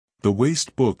The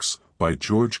Waste Books, by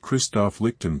Georg Christoph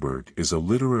Lichtenberg, is a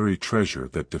literary treasure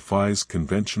that defies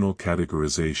conventional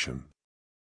categorization.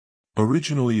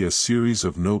 Originally a series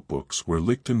of notebooks where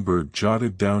Lichtenberg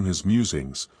jotted down his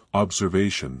musings,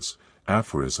 observations,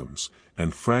 aphorisms,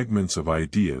 and fragments of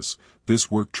ideas,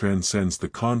 this work transcends the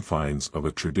confines of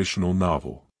a traditional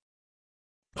novel.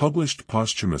 Published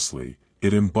posthumously,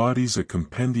 it embodies a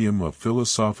compendium of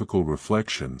philosophical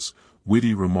reflections,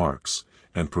 witty remarks,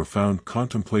 and profound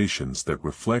contemplations that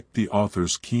reflect the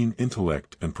author's keen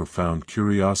intellect and profound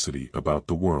curiosity about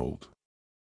the world.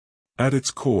 At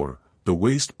its core, The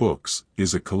Waste Books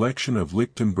is a collection of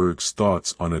Lichtenberg's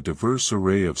thoughts on a diverse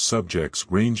array of subjects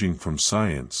ranging from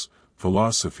science,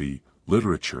 philosophy,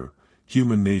 literature,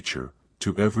 human nature,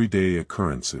 to everyday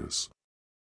occurrences.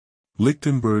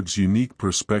 Lichtenberg's unique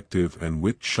perspective and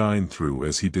wit shine through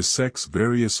as he dissects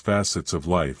various facets of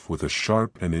life with a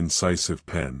sharp and incisive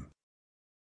pen.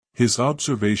 His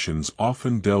observations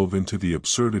often delve into the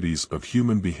absurdities of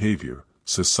human behavior,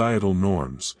 societal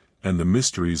norms, and the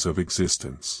mysteries of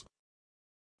existence.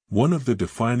 One of the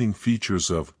defining features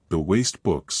of The Waste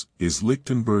Books is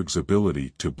Lichtenberg's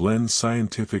ability to blend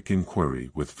scientific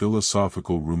inquiry with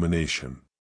philosophical rumination.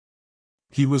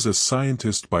 He was a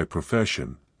scientist by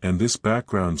profession, and this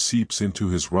background seeps into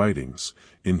his writings,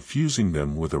 infusing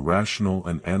them with a rational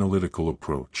and analytical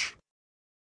approach.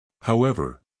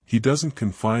 However, he doesn't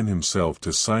confine himself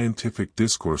to scientific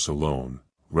discourse alone,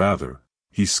 rather,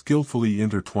 he skillfully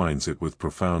intertwines it with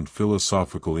profound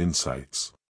philosophical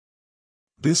insights.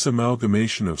 This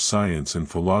amalgamation of science and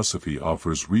philosophy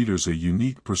offers readers a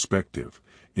unique perspective,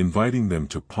 inviting them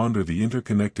to ponder the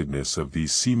interconnectedness of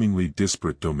these seemingly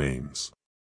disparate domains.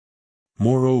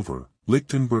 Moreover,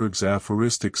 Lichtenberg's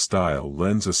aphoristic style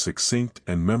lends a succinct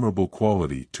and memorable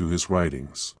quality to his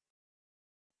writings.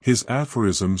 His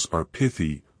aphorisms are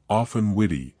pithy, often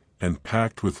witty, and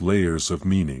packed with layers of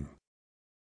meaning.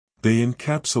 They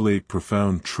encapsulate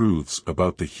profound truths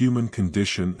about the human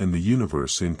condition and the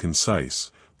universe in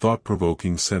concise,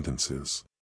 thought-provoking sentences.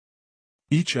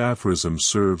 Each aphorism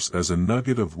serves as a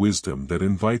nugget of wisdom that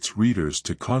invites readers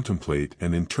to contemplate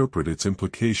and interpret its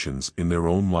implications in their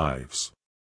own lives.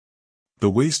 The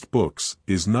Waste Books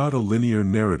is not a linear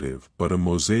narrative but a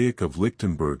mosaic of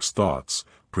Lichtenberg's thoughts,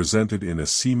 presented in a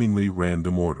seemingly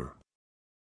random order.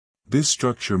 This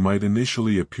structure might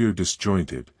initially appear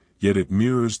disjointed, yet it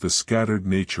mirrors the scattered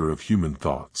nature of human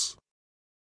thoughts.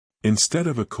 Instead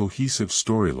of a cohesive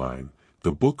storyline,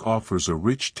 the book offers a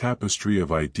rich tapestry of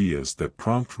ideas that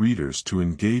prompt readers to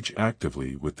engage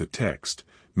actively with the text,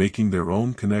 making their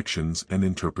own connections and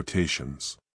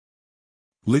interpretations.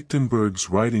 Lichtenberg's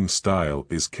writing style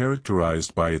is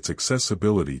characterized by its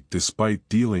accessibility despite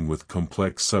dealing with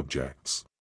complex subjects.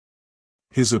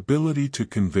 His ability to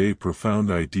convey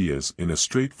profound ideas in a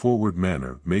straightforward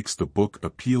manner makes the book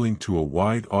appealing to a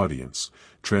wide audience,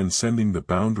 transcending the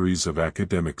boundaries of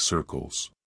academic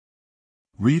circles.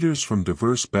 Readers from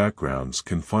diverse backgrounds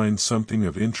can find something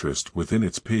of interest within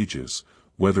its pages,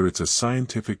 whether it's a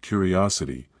scientific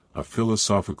curiosity, a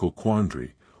philosophical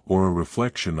quandary, or a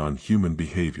reflection on human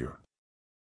behavior.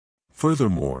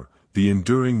 Furthermore, the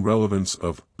enduring relevance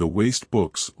of The Waste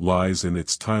Books lies in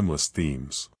its timeless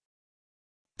themes.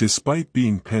 Despite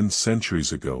being penned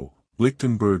centuries ago,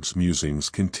 Lichtenberg's musings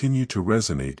continue to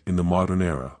resonate in the modern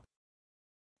era.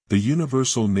 The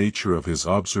universal nature of his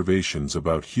observations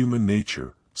about human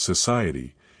nature,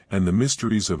 society, and the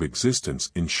mysteries of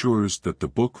existence ensures that the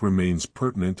book remains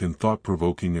pertinent and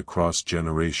thought-provoking across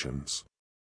generations.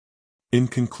 In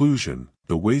conclusion,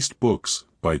 The Waste Books,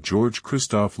 by Georg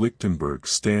Christoph Lichtenberg,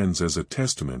 stands as a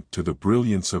testament to the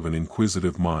brilliance of an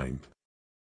inquisitive mind.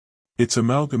 Its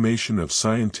amalgamation of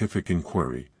scientific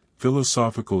inquiry,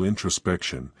 philosophical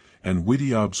introspection, and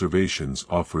witty observations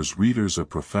offers readers a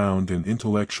profound and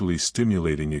intellectually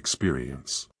stimulating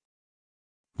experience.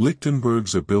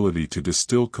 Lichtenberg's ability to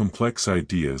distill complex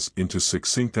ideas into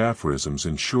succinct aphorisms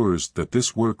ensures that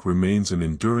this work remains an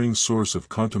enduring source of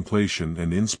contemplation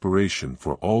and inspiration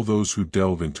for all those who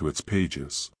delve into its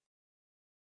pages.